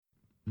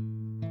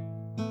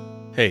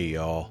Hey,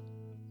 y'all.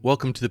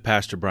 Welcome to the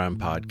Pastor Brian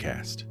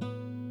Podcast.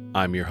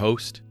 I'm your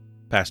host,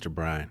 Pastor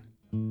Brian.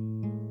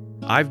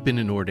 I've been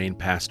an ordained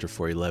pastor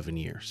for 11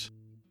 years.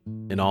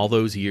 In all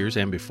those years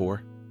and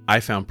before,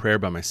 I found prayer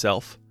by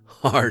myself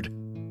hard.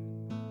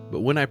 But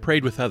when I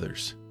prayed with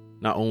others,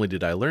 not only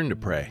did I learn to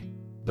pray,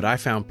 but I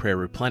found prayer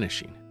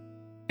replenishing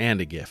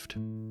and a gift.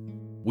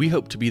 We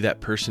hope to be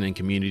that person in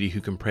community who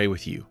can pray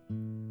with you.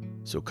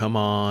 So come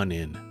on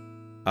in.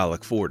 I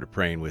look forward to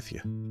praying with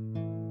you.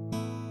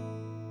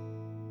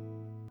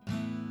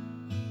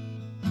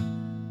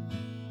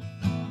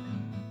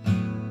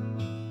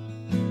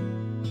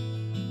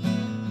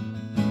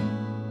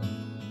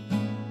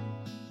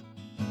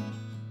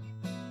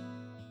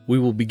 We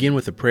will begin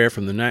with a prayer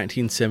from the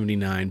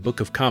 1979 Book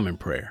of Common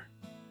Prayer.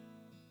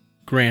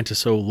 Grant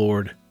us, O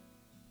Lord,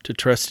 to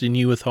trust in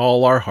you with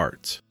all our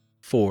hearts,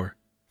 for,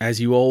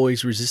 as you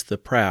always resist the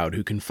proud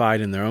who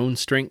confide in their own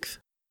strength,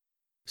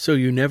 so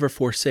you never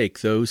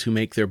forsake those who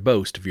make their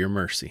boast of your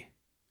mercy.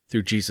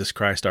 Through Jesus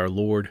Christ our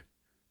Lord,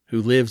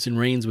 who lives and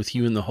reigns with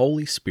you in the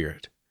Holy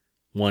Spirit,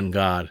 one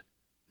God,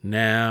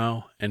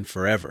 now and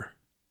forever.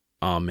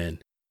 Amen.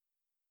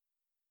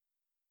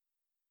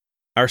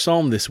 Our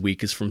psalm this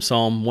week is from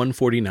Psalm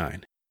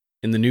 149,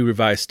 in the New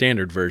Revised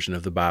Standard Version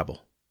of the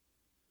Bible.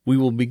 We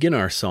will begin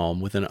our psalm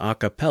with an a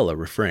cappella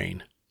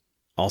refrain.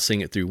 I'll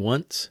sing it through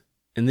once,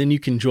 and then you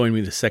can join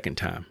me the second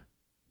time.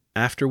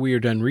 After we are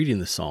done reading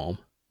the psalm,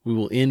 we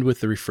will end with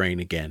the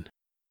refrain again.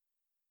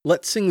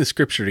 Let's sing the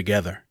scripture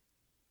together.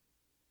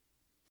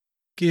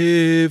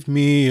 Give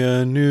me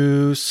a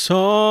new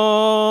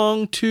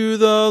song to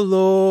the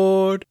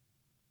Lord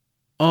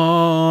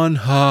on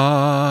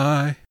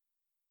high.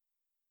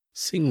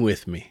 Sing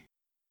with me.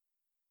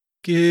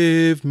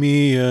 Give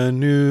me a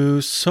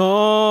new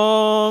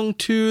song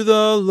to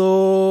the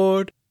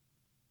Lord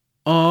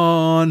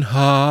on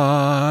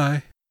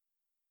high.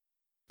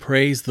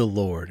 Praise the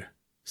Lord.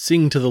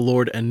 Sing to the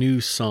Lord a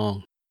new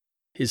song,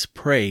 his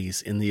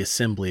praise in the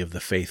assembly of the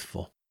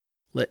faithful.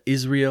 Let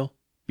Israel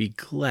be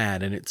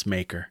glad in its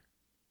Maker.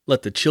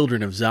 Let the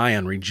children of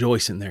Zion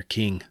rejoice in their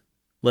King.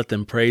 Let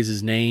them praise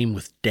his name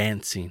with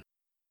dancing.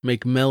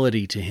 Make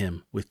melody to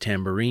him with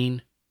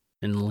tambourine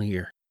and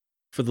lyre.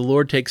 For the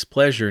Lord takes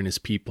pleasure in his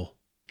people.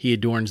 He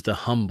adorns the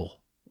humble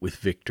with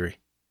victory.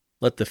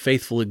 Let the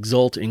faithful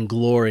exult in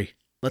glory.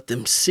 Let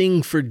them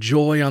sing for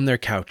joy on their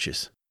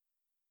couches.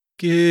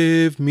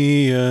 Give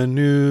me a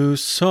new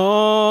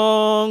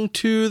song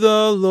to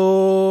the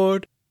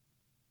Lord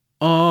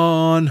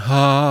on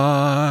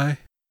high.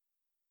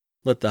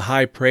 Let the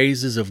high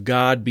praises of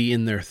God be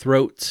in their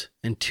throats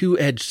and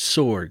two-edged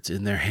swords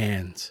in their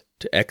hands,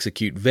 to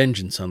execute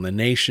vengeance on the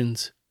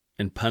nations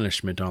and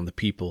punishment on the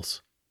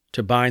peoples,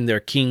 to bind their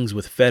kings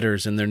with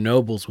fetters and their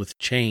nobles with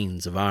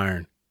chains of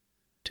iron,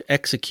 to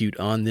execute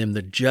on them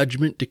the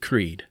judgment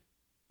decreed.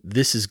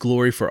 This is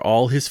glory for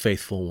all his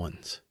faithful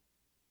ones.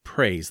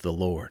 Praise the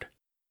Lord.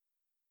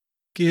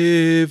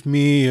 Give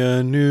me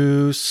a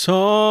new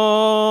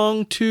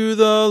song to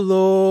the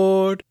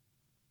Lord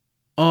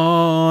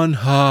on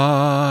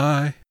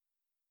high.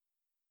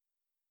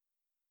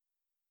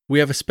 We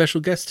have a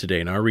special guest today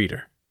in our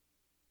reader,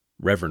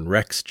 Reverend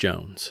Rex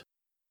Jones.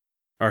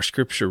 Our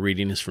scripture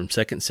reading is from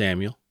 2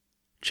 Samuel,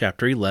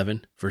 chapter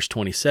 11, verse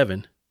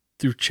 27,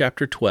 through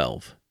chapter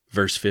 12,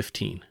 verse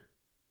 15.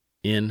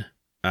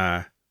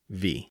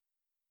 NIV.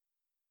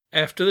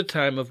 After the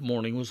time of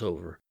mourning was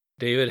over,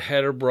 David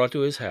had her brought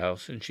to his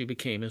house, and she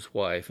became his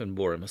wife and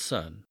bore him a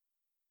son.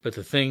 But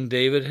the thing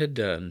David had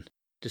done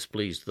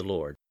displeased the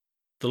Lord.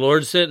 The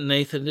Lord sent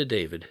Nathan to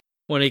David.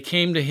 When he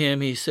came to him,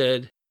 he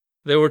said,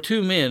 "There were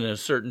two men in a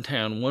certain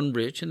town, one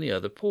rich and the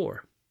other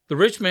poor. The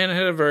rich man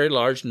had a very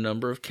large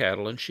number of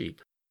cattle and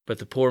sheep, but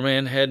the poor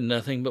man had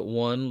nothing but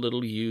one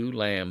little ewe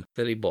lamb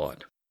that he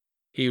bought.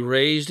 He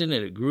raised it, and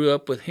it grew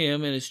up with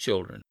him and his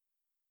children.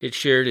 It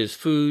shared his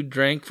food,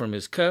 drank from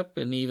his cup,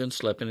 and even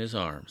slept in his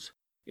arms.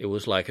 It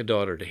was like a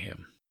daughter to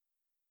him.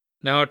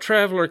 Now a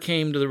traveler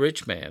came to the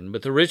rich man,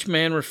 but the rich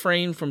man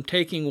refrained from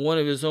taking one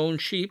of his own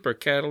sheep or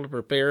cattle to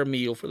prepare a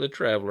meal for the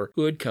traveler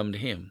who had come to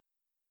him.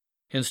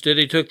 Instead,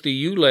 he took the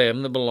ewe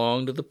lamb that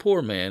belonged to the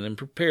poor man and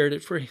prepared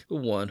it for the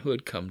one who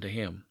had come to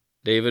him.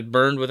 David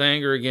burned with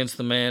anger against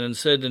the man and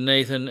said to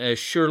Nathan, 'As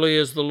surely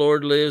as the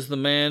Lord lives, the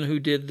man who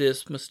did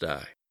this must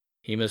die.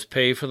 He must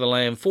pay for the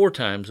lamb 4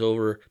 times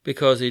over,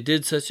 because he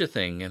did such a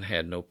thing and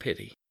had no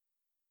pity.'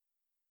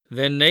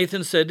 Then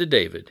Nathan said to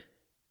David,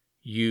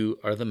 'You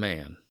are the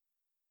man.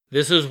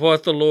 This is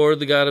what the Lord,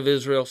 the God of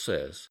Israel,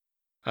 says.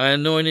 I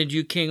anointed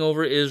you king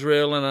over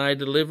Israel, and I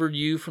delivered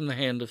you from the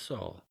hand of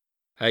Saul.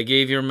 I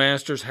gave your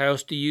master's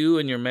house to you,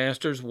 and your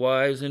master's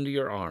wives into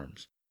your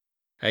arms.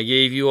 I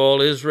gave you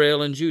all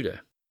Israel and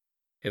Judah.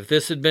 If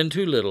this had been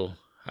too little,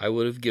 I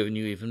would have given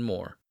you even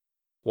more.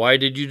 Why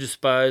did you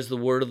despise the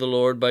word of the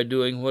Lord by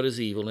doing what is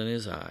evil in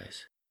his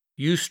eyes?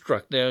 You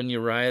struck down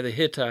Uriah the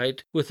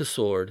Hittite with the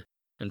sword,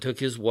 and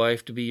took his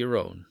wife to be your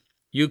own.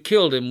 You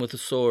killed him with the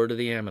sword of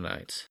the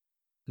Ammonites.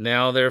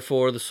 Now,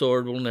 therefore, the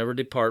sword will never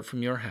depart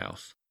from your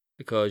house,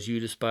 because you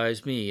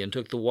despised me and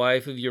took the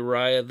wife of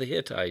Uriah the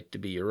Hittite to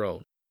be your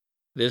own.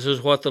 This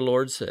is what the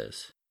Lord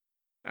says.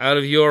 Out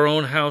of your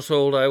own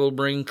household I will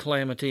bring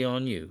calamity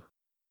on you.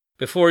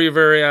 Before your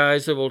very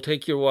eyes I will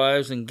take your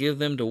wives and give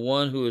them to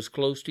one who is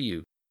close to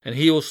you, and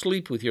he will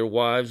sleep with your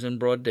wives in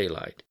broad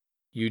daylight.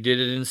 You did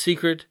it in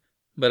secret,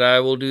 but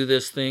I will do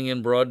this thing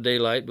in broad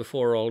daylight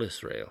before all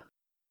Israel.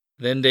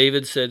 Then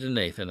David said to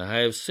Nathan, I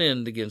have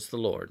sinned against the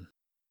Lord.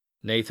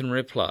 Nathan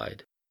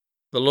replied,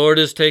 The Lord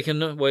has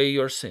taken away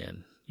your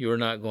sin. You are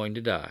not going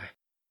to die.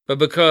 But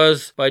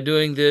because by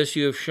doing this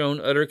you have shown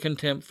utter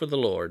contempt for the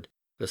Lord,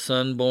 the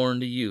son born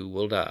to you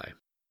will die.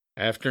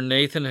 After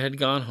Nathan had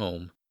gone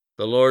home,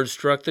 the Lord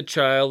struck the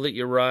child that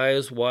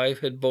Uriah's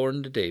wife had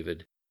borne to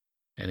David,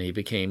 and he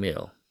became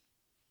ill.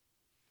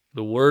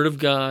 The word of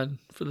God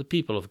for the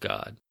people of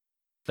God.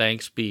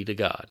 Thanks be to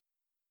God.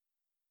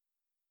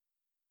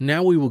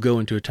 Now we will go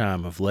into a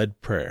time of led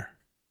prayer.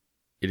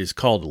 It is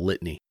called a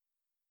litany.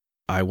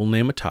 I will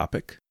name a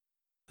topic,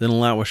 then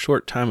allow a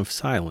short time of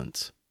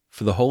silence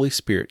for the Holy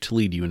Spirit to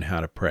lead you in how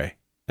to pray.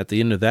 At the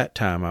end of that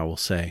time I will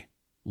say,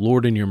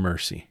 Lord, in your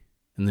mercy,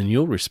 and then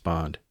you'll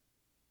respond,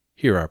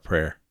 Hear our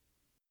prayer.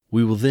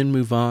 We will then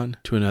move on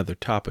to another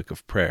topic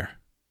of prayer.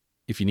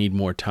 If you need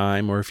more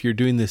time, or if you're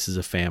doing this as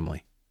a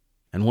family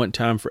and want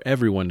time for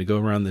everyone to go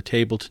around the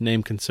table to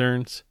name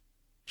concerns,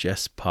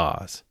 just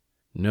pause.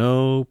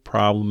 No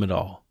problem at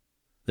all.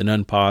 Then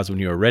unpause when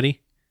you are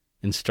ready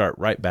and start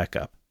right back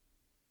up.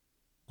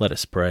 Let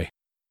us pray.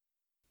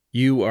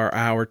 You are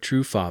our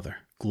true Father,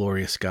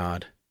 glorious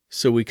God.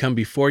 So we come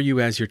before you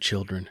as your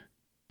children,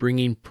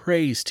 bringing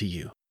praise to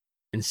you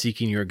and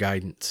seeking your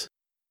guidance.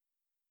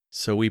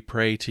 So we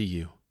pray to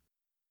you,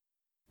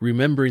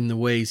 remembering the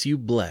ways you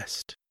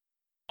blessed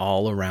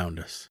all around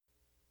us.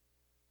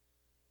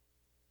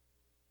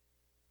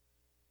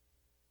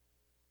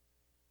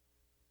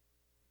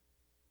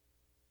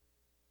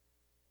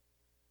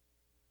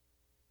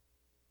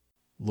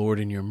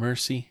 Lord, in your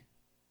mercy,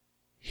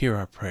 hear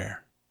our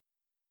prayer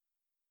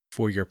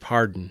for your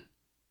pardon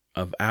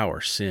of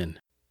our sin.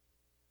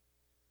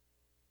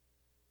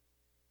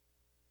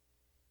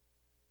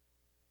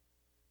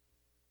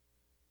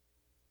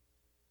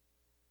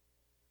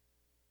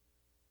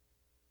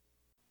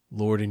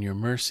 Lord, in your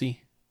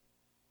mercy,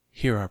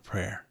 hear our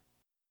prayer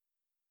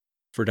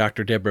for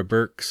Dr. Deborah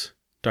Birx,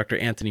 Dr.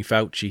 Anthony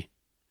Fauci,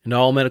 and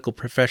all medical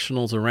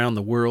professionals around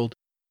the world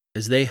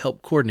as they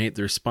help coordinate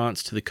the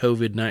response to the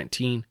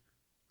COVID-19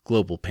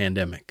 global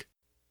pandemic.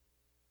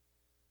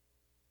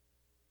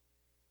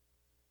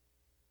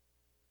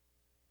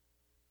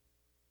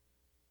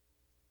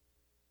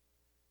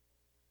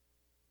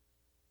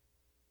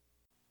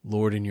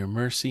 Lord, in your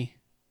mercy,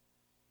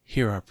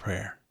 hear our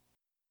prayer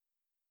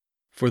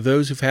for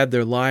those who've had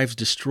their lives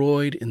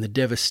destroyed in the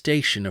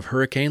devastation of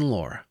Hurricane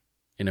Laura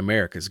in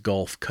America's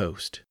Gulf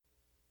Coast.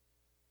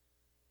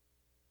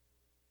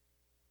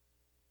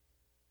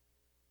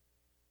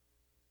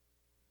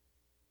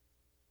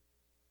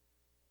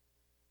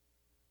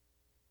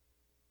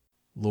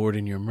 Lord,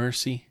 in your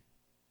mercy,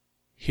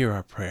 hear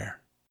our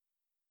prayer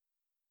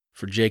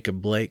for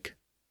Jacob Blake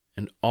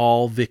and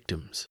all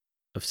victims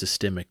of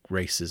systemic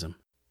racism.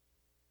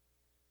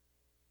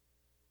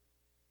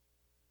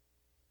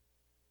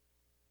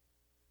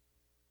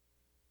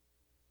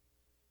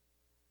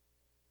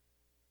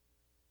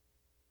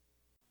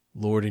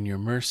 Lord, in your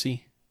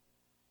mercy,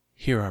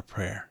 hear our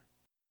prayer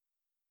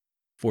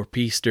for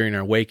peace during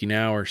our waking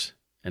hours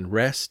and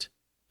rest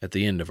at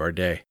the end of our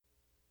day.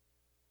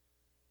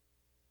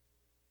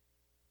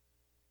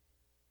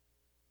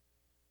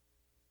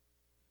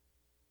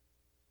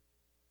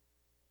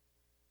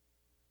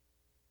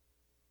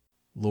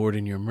 Lord,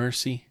 in your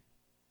mercy,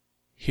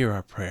 hear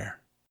our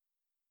prayer.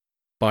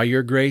 By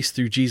your grace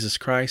through Jesus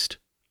Christ,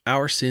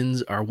 our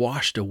sins are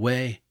washed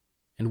away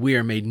and we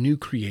are made new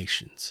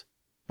creations.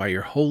 By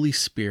your Holy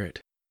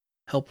Spirit,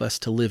 help us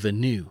to live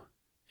anew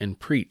and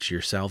preach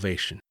your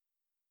salvation.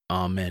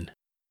 Amen.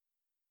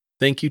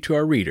 Thank you to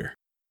our reader,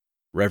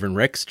 Reverend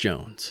Rex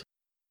Jones,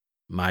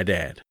 my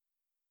dad.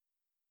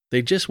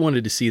 They just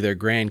wanted to see their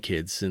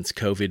grandkids since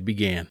COVID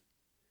began,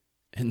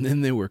 and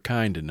then they were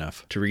kind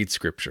enough to read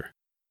Scripture.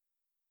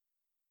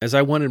 As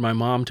I wanted my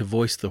mom to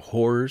voice the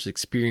horrors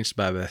experienced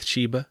by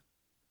Bathsheba,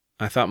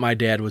 I thought my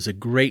dad was a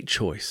great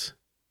choice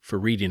for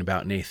reading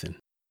about Nathan.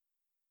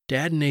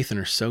 Dad and Nathan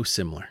are so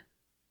similar.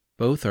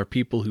 Both are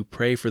people who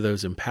pray for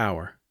those in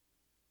power,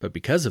 but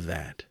because of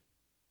that,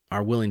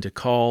 are willing to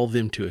call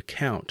them to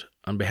account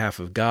on behalf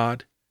of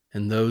God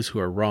and those who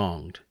are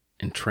wronged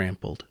and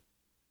trampled.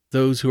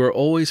 Those who are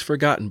always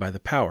forgotten by the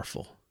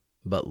powerful,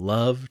 but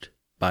loved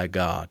by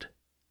God.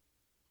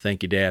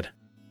 Thank you, Dad.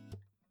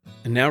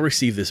 And now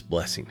receive this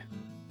blessing.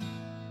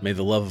 May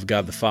the love of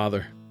God the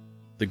Father,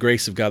 the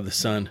grace of God the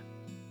Son,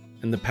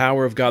 and the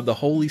power of God the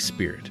Holy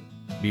Spirit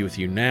be with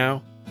you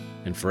now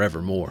and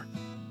forevermore.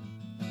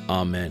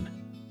 Amen.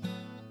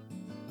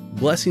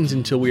 Blessings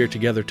until we are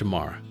together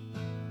tomorrow.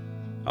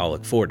 I'll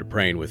look forward to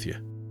praying with you.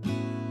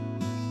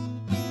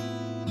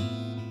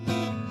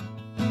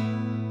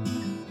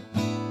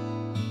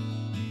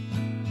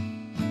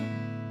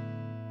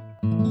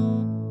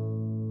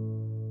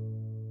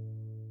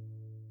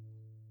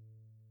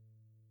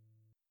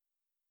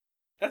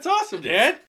 That's awesome, Dad.